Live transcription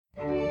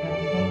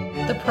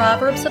The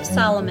Proverbs of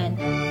Solomon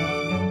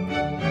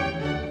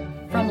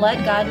from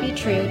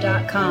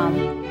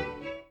LetGodBetrue.com.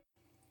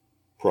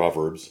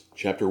 Proverbs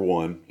chapter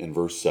 1 and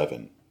verse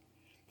 7.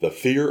 The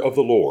fear of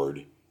the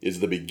Lord is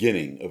the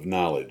beginning of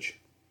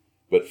knowledge,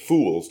 but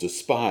fools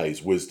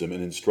despise wisdom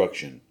and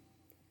instruction.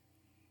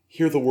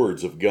 Hear the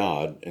words of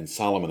God and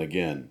Solomon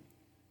again.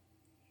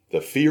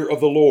 The fear of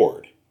the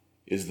Lord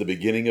is the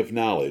beginning of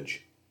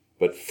knowledge,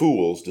 but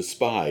fools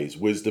despise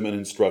wisdom and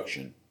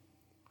instruction.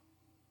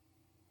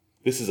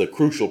 This is a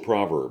crucial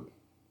proverb,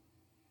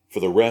 for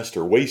the rest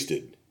are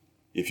wasted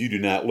if you do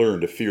not learn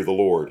to fear the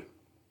Lord.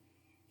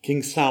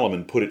 King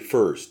Solomon put it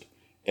first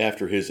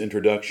after his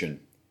introduction.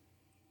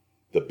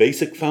 The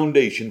basic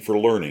foundation for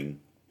learning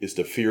is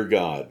to fear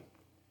God.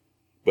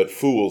 But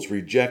fools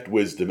reject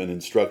wisdom and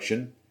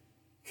instruction,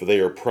 for they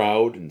are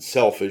proud and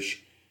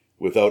selfish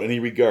without any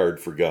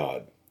regard for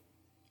God.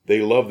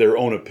 They love their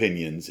own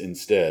opinions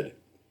instead.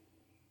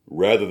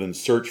 Rather than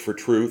search for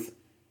truth,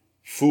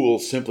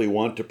 fools simply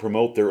want to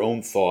promote their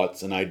own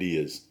thoughts and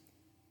ideas.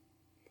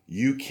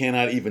 You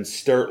cannot even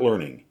start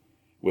learning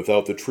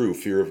without the true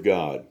fear of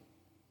God.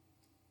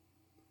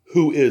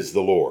 Who is the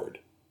Lord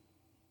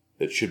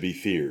that should be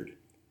feared?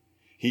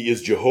 He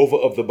is Jehovah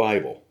of the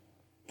Bible,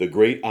 the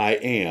great I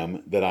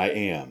am that I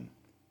am.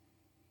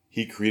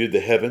 He created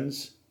the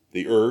heavens,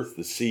 the earth,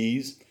 the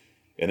seas,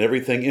 and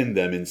everything in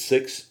them in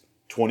 6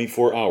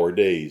 24-hour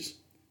days.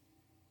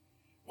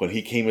 When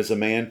he came as a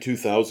man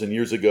 2,000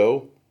 years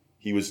ago,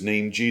 he was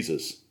named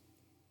Jesus.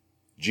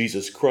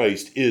 Jesus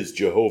Christ is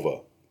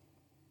Jehovah.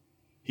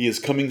 He is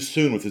coming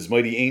soon with his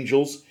mighty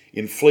angels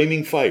in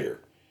flaming fire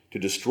to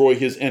destroy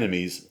his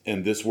enemies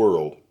and this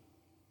world.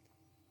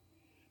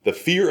 The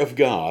fear of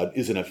God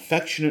is an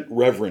affectionate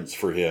reverence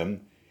for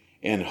him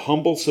and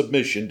humble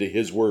submission to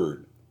his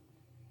word.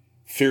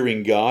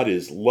 Fearing God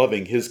is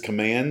loving his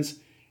commands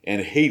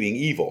and hating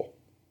evil.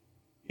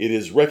 It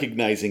is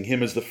recognizing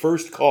him as the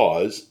first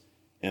cause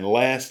and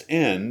last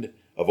end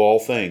of all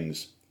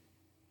things.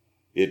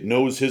 It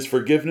knows his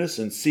forgiveness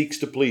and seeks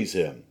to please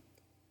him.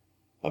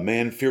 A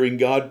man fearing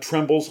God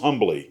trembles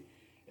humbly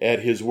at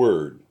his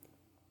word.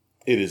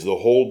 It is the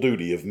whole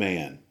duty of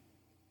man.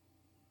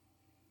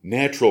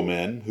 Natural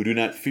men who do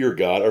not fear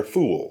God are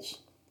fools.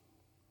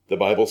 The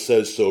Bible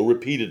says so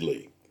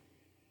repeatedly.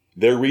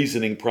 Their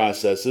reasoning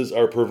processes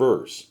are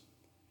perverse,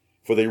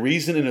 for they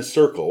reason in a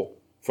circle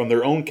from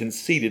their own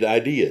conceited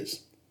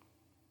ideas.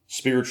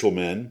 Spiritual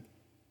men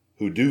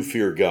who do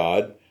fear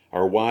God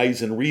are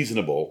wise and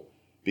reasonable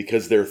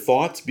because their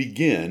thoughts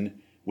begin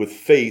with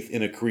faith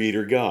in a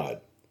creator God.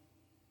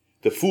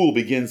 The fool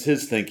begins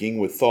his thinking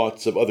with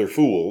thoughts of other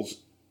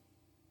fools.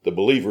 The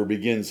believer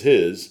begins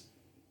his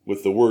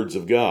with the words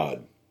of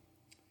God.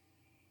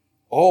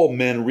 All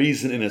men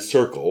reason in a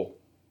circle,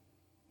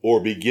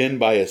 or begin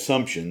by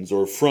assumptions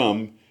or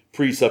from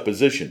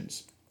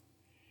presuppositions.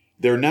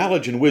 Their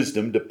knowledge and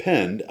wisdom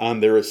depend on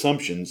their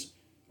assumptions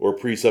or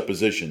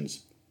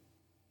presuppositions.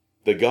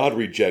 The God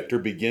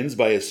rejecter begins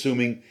by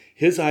assuming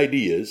his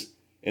ideas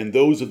and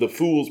those of the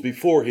fools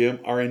before him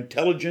are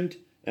intelligent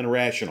and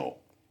rational.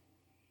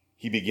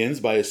 He begins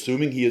by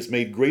assuming he has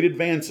made great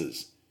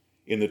advances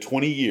in the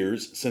 20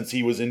 years since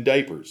he was in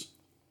diapers.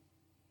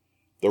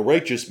 The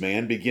righteous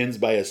man begins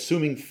by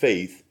assuming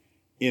faith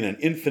in an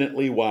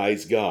infinitely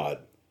wise God,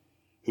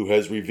 who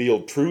has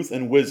revealed truth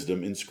and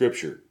wisdom in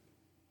Scripture.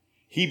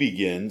 He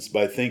begins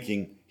by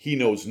thinking he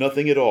knows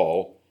nothing at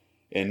all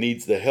and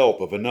needs the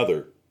help of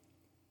another.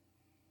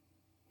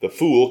 The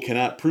fool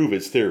cannot prove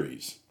his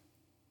theories.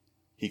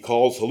 He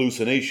calls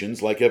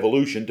hallucinations like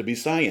evolution to be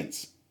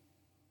science.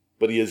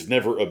 But he has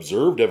never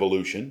observed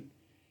evolution.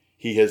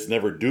 He has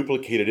never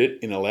duplicated it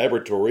in a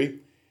laboratory,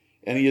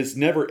 and he has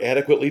never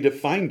adequately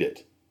defined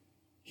it.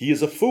 He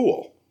is a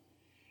fool,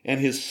 and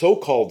his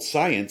so-called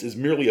science is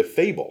merely a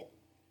fable.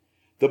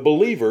 The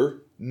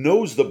believer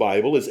knows the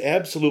Bible is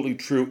absolutely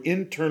true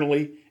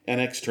internally and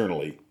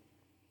externally,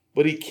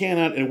 but he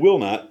cannot and will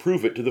not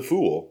prove it to the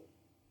fool,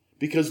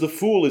 because the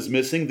fool is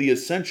missing the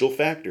essential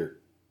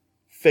factor: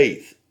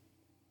 faith.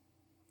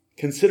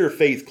 Consider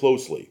faith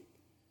closely.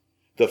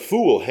 The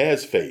fool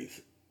has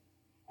faith,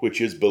 which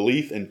is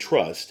belief and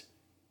trust,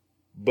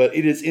 but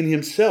it is in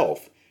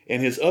himself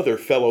and his other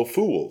fellow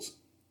fools.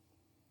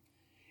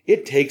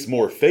 It takes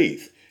more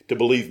faith to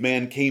believe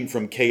man came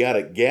from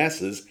chaotic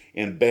gases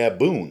and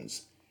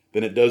baboons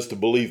than it does to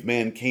believe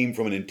man came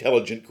from an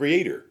intelligent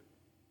creator.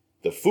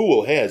 The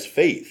fool has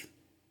faith,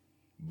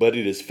 but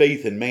it is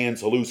faith in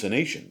man's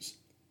hallucinations.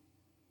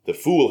 The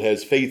fool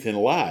has faith in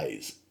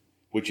lies,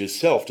 which is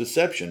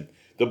self-deception.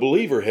 The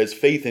believer has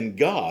faith in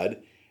God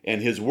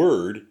and his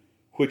word,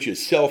 which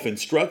is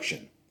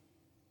self-instruction.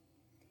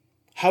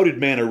 How did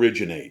man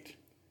originate?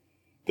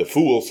 The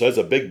fool says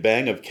a big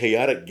bang of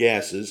chaotic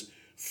gases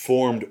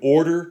formed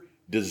order,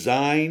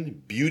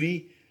 design,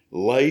 beauty,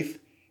 life,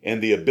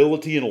 and the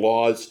ability and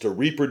laws to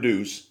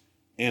reproduce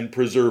and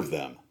preserve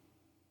them.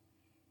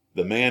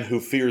 The man who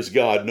fears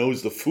God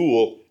knows the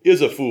fool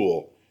is a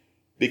fool,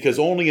 because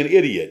only an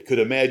idiot could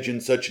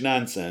imagine such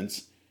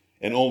nonsense,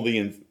 and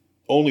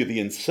only the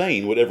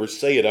insane would ever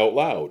say it out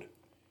loud.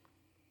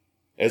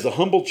 As a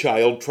humble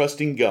child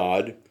trusting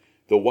God,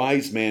 the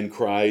wise man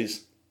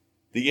cries,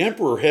 "The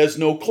emperor has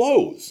no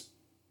clothes."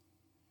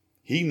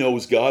 He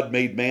knows God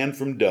made man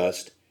from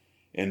dust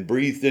and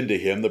breathed into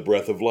him the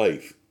breath of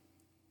life.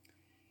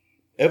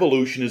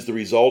 Evolution is the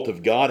result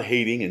of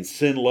God-hating and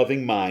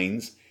sin-loving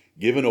minds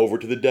given over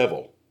to the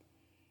devil.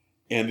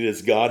 And it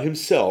is God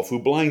himself who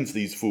blinds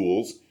these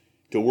fools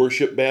to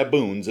worship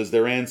baboons as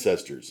their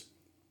ancestors.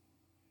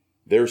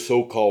 Their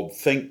so-called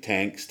think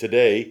tanks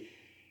today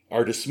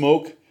are to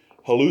smoke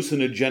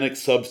hallucinogenic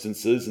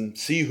substances and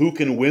see who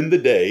can win the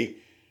day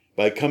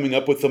by coming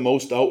up with the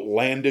most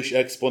outlandish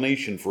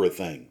explanation for a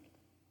thing.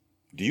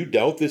 Do you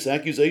doubt this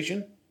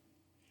accusation?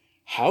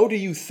 How do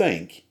you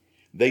think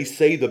they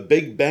say the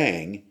Big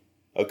Bang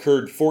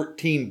occurred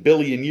 14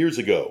 billion years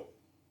ago?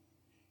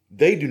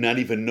 They do not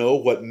even know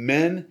what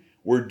men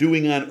were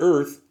doing on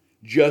Earth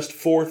just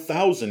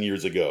 4,000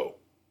 years ago.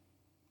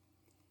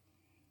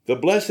 The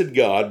blessed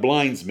God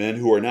blinds men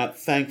who are not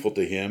thankful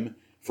to him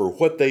for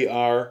what they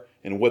are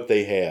and what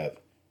they have.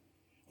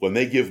 When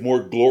they give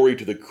more glory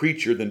to the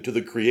creature than to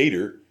the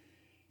Creator,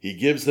 he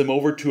gives them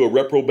over to a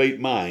reprobate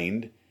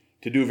mind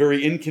to do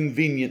very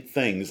inconvenient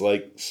things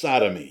like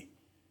sodomy,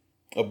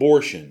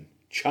 abortion,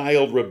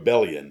 child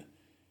rebellion,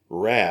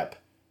 rap,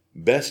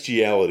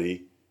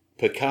 bestiality,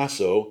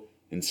 Picasso,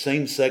 and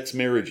same-sex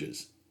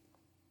marriages.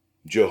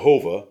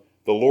 Jehovah,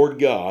 the Lord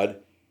God,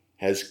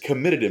 has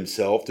committed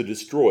himself to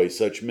destroy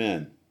such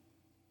men.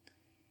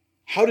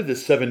 How did the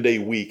 7-day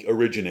week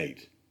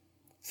originate?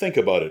 Think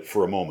about it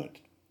for a moment.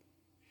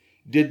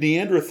 Did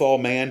Neanderthal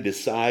man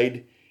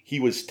decide he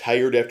was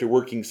tired after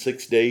working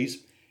 6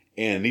 days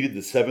and needed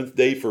the 7th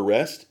day for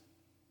rest?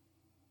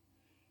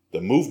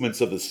 The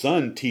movements of the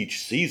sun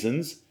teach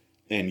seasons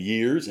and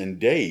years and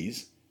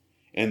days,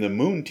 and the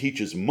moon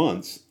teaches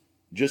months,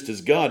 just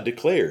as God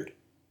declared.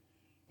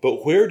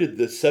 But where did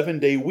the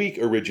 7-day week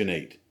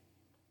originate?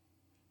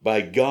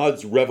 By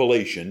God's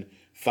revelation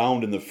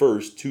found in the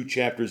first 2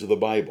 chapters of the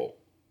Bible.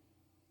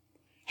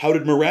 How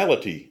did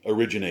morality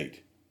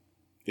originate?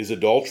 Is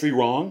adultery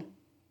wrong?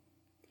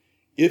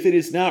 If it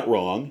is not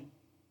wrong,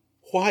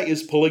 why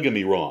is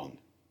polygamy wrong?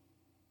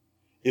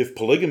 If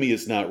polygamy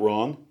is not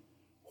wrong,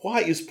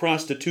 why is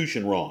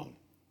prostitution wrong?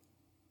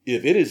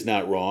 If it is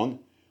not wrong,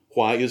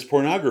 why is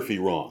pornography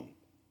wrong?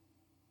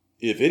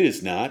 If it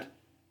is not,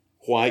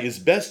 why is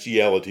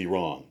bestiality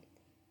wrong?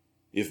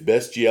 If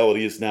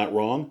bestiality is not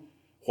wrong,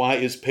 why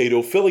is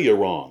pedophilia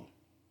wrong?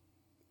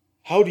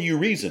 How do you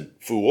reason,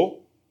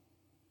 fool?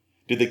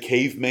 Did the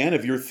caveman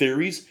of your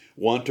theories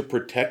want to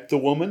protect the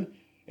woman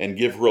and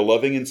give her a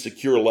loving and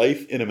secure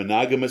life in a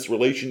monogamous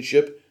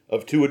relationship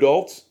of 2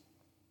 adults?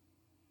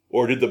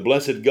 Or did the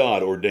blessed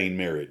God ordain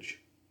marriage?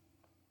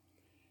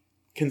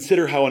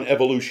 Consider how an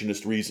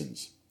evolutionist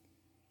reasons.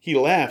 He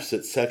laughs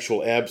at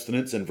sexual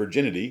abstinence and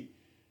virginity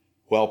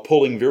while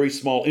pulling very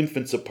small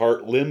infants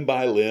apart limb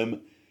by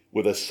limb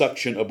with a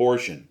suction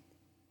abortion.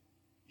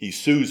 He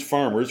sues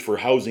farmers for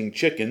housing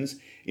chickens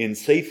in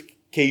safe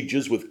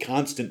cages with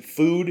constant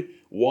food,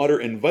 water,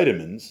 and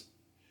vitamins,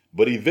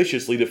 but he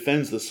viciously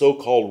defends the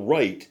so-called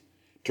right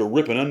to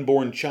rip an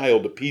unborn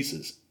child to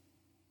pieces.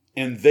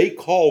 And they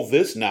call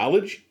this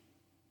knowledge?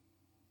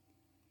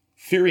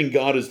 Fearing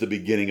God is the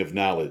beginning of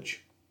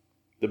knowledge,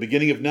 the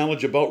beginning of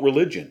knowledge about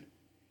religion.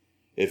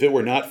 If it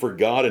were not for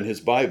God and his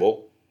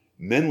Bible,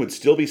 men would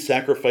still be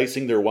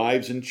sacrificing their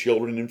wives and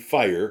children in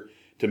fire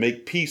to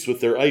make peace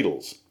with their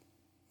idols,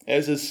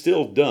 as is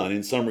still done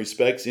in some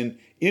respects in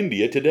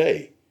India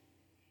today.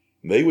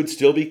 They would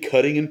still be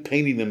cutting and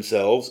painting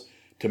themselves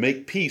to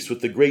make peace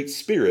with the Great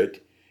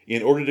Spirit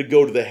in order to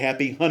go to the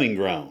happy hunting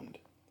ground.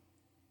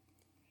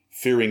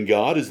 Fearing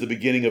God is the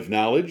beginning of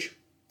knowledge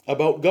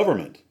about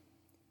government.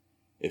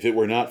 If it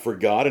were not for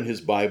God and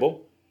his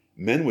Bible,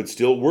 men would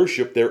still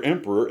worship their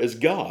emperor as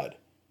God,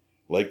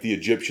 like the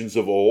Egyptians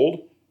of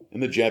old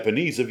and the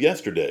Japanese of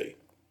yesterday.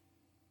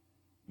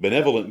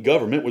 Benevolent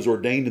government was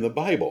ordained in the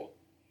Bible,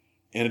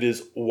 and it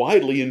is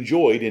widely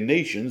enjoyed in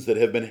nations that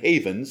have been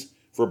havens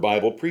for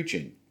Bible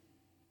preaching.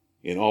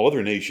 In all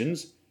other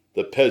nations,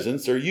 the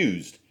peasants are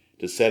used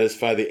to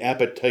satisfy the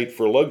appetite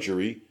for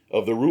luxury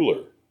of the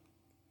ruler.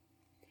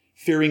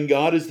 Fearing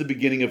God is the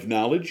beginning of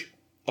knowledge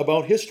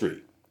about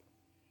history.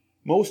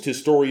 Most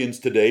historians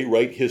today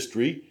write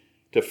history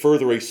to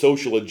further a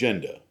social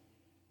agenda,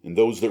 and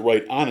those that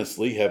write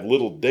honestly have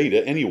little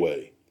data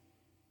anyway.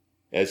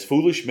 As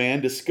foolish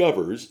man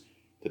discovers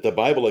that the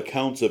Bible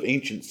accounts of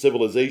ancient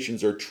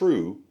civilizations are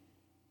true,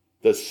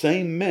 the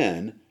same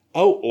men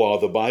outlaw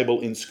the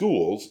Bible in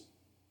schools,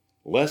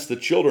 lest the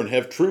children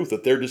have truth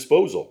at their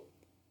disposal.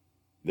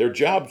 Their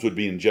jobs would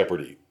be in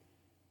jeopardy.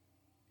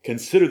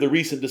 Consider the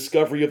recent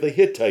discovery of the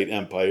Hittite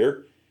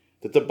Empire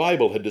that the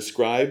Bible had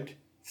described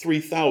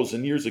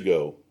 3,000 years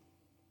ago.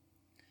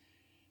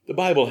 The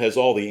Bible has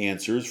all the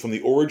answers from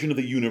the origin of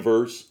the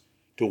universe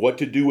to what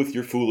to do with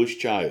your foolish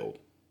child,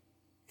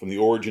 from the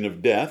origin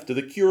of death to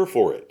the cure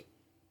for it,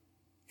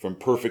 from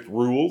perfect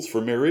rules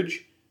for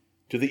marriage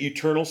to the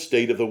eternal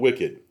state of the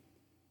wicked.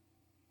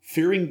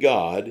 Fearing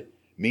God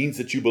means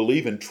that you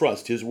believe and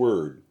trust his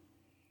word.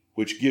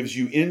 which gives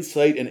you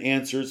insight and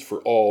answers for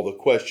all the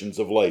questions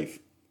of life,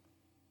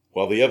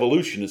 while the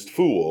evolutionist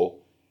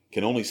fool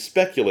can only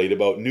speculate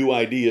about new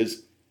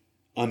ideas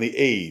on the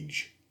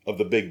age of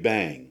the Big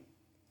Bang.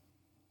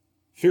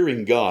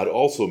 Fearing God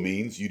also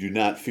means you do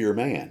not fear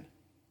man,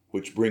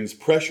 which brings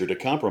pressure to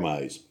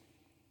compromise.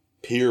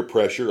 Peer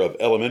pressure of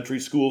elementary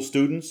school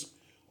students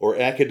or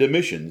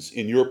academicians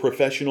in your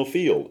professional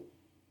field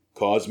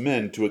cause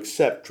men to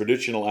accept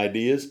traditional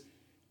ideas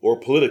or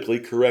politically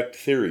correct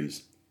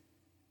theories.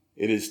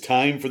 It is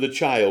time for the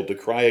child to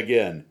cry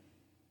again,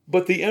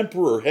 "But the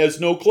emperor has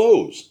no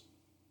clothes."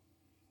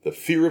 The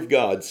fear of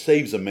God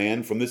saves a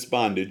man from this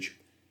bondage,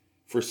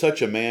 for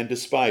such a man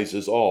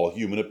despises all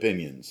human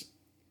opinions.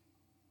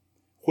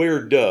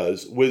 Where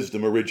does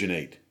wisdom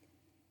originate?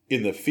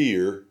 In the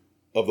fear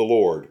of the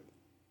Lord.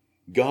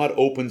 God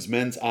opens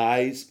men's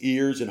eyes,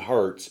 ears, and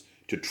hearts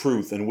to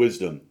truth and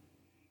wisdom.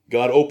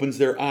 God opens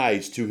their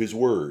eyes to His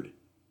Word.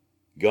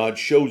 God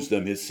shows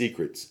them His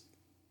secrets.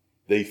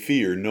 They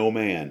fear no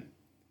man.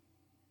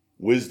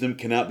 Wisdom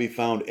cannot be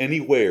found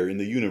anywhere in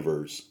the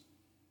universe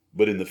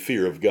but in the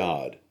fear of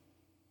God.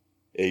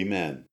 Amen.